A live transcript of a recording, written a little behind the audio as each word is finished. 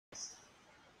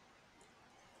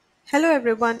Hello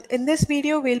everyone, in this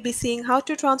video we'll be seeing how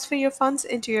to transfer your funds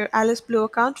into your Alice Blue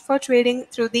account for trading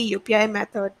through the UPI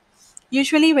method.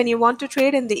 Usually when you want to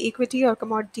trade in the equity or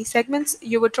commodity segments,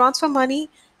 you would transfer money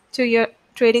to your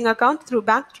trading account through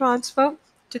bank transfer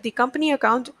to the company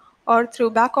account or through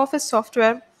back office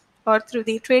software or through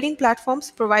the trading platforms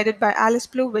provided by Alice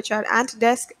Blue, which are Ant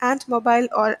Desk, Ant Mobile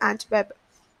or Ant Web.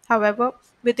 However,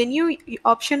 with the new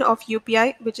option of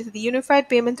UPI, which is the Unified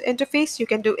Payment Interface, you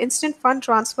can do instant fund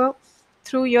transfer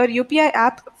through your UPI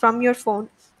app from your phone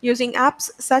using apps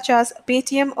such as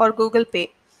Paytm or Google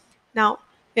Pay. Now,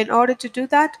 in order to do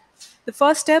that, the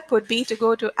first step would be to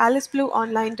go to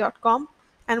aliceblueonline.com,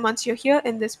 and once you're here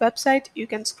in this website, you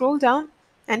can scroll down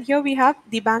and here we have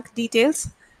the bank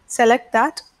details. Select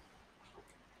that.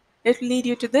 It will lead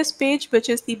you to this page, which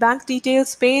is the bank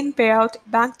details, pay-in, payout,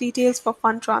 bank details for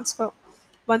fund transfer.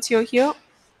 Once you're here,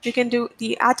 you can do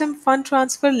the Atom Fund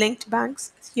Transfer linked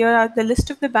banks. Here are the list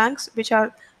of the banks which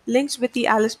are linked with the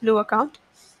Alice Blue account.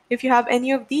 If you have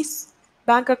any of these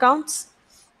bank accounts,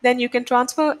 then you can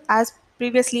transfer as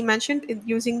previously mentioned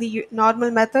using the normal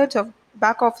methods of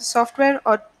back office software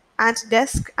or Ant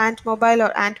Desk, Ant Mobile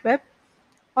or Ant Web,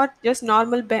 or just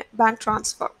normal bank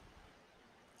transfer.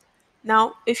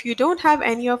 Now, if you don't have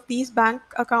any of these bank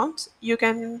accounts, you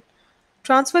can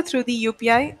transfer through the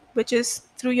UPI, which is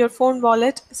through your phone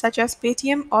wallet, such as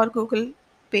Paytm or Google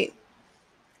Pay.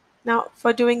 Now,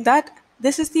 for doing that,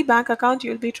 this is the bank account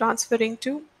you'll be transferring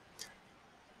to.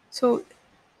 So,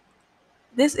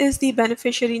 this is the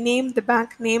beneficiary name, the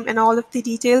bank name, and all of the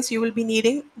details you will be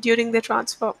needing during the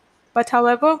transfer. But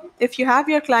however, if you have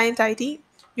your client ID,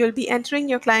 you'll be entering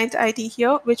your client ID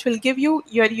here, which will give you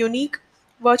your unique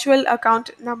virtual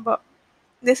account number.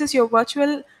 This is your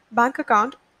virtual bank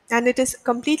account and it is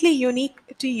completely unique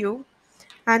to you.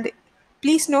 And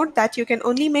please note that you can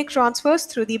only make transfers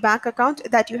through the bank account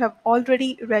that you have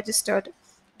already registered.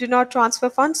 Do not transfer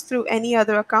funds through any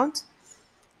other account.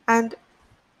 And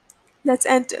let's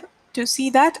enter to see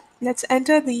that. Let's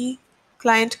enter the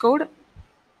client code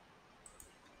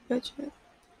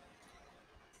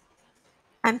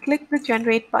and click the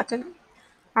generate button.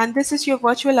 And this is your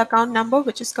virtual account number,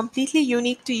 which is completely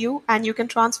unique to you, and you can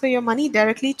transfer your money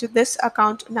directly to this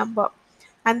account number.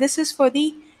 And this is for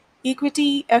the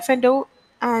equity, F&O,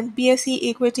 and BSE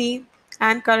equity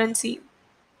and currency.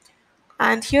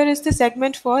 And here is the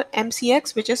segment for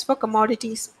MCX, which is for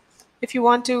commodities. If you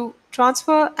want to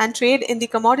transfer and trade in the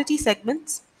commodity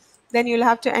segments, then you'll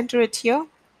have to enter it here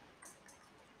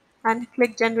and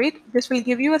click generate. This will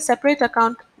give you a separate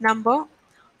account number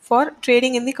for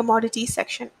trading in the commodity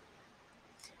section.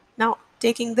 Now,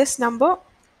 taking this number,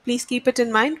 please keep it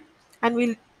in mind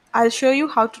and I'll show you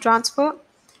how to transfer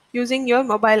using your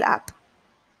mobile app.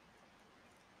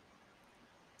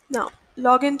 Now,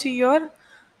 log into your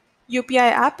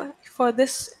UPI app. For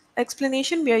this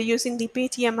explanation, we are using the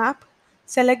Paytm app.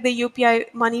 Select the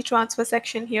UPI money transfer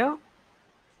section here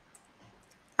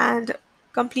and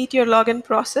complete your login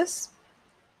process.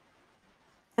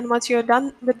 And once you're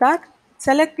done with that,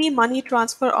 select the money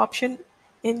transfer option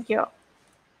in here.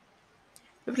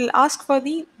 It will ask for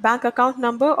the bank account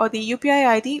number or the UPI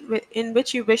ID in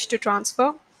which you wish to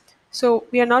transfer. So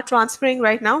we are not transferring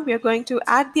right now. We are going to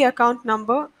add the account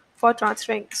number for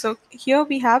transferring. So here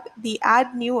we have the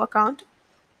add new account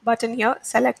button here.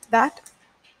 Select that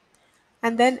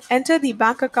and then enter the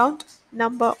bank account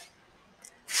number.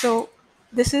 So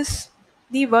this is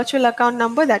the virtual account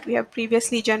number that we have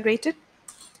previously generated.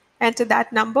 Enter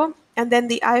that number and then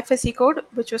the IFSC code,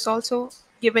 which was also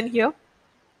given here,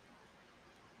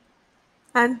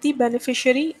 and the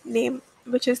beneficiary name,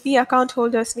 which is the account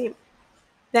holder's name.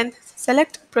 Then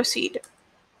select proceed.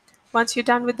 Once you're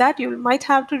done with that, you might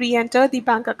have to re-enter the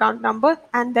bank account number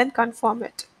and then confirm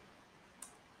it.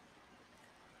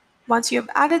 Once you've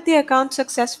added the account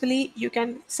successfully, you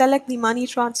can select the money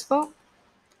transfer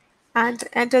and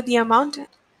enter the amount.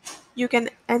 You can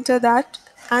enter that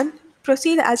and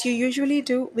proceed as you usually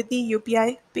do with the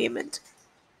UPI payment.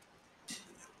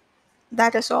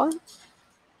 That is all.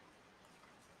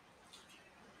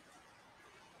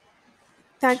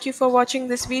 Thank you for watching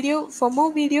this video. For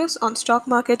more videos on stock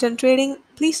market and trading,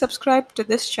 please subscribe to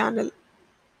this channel.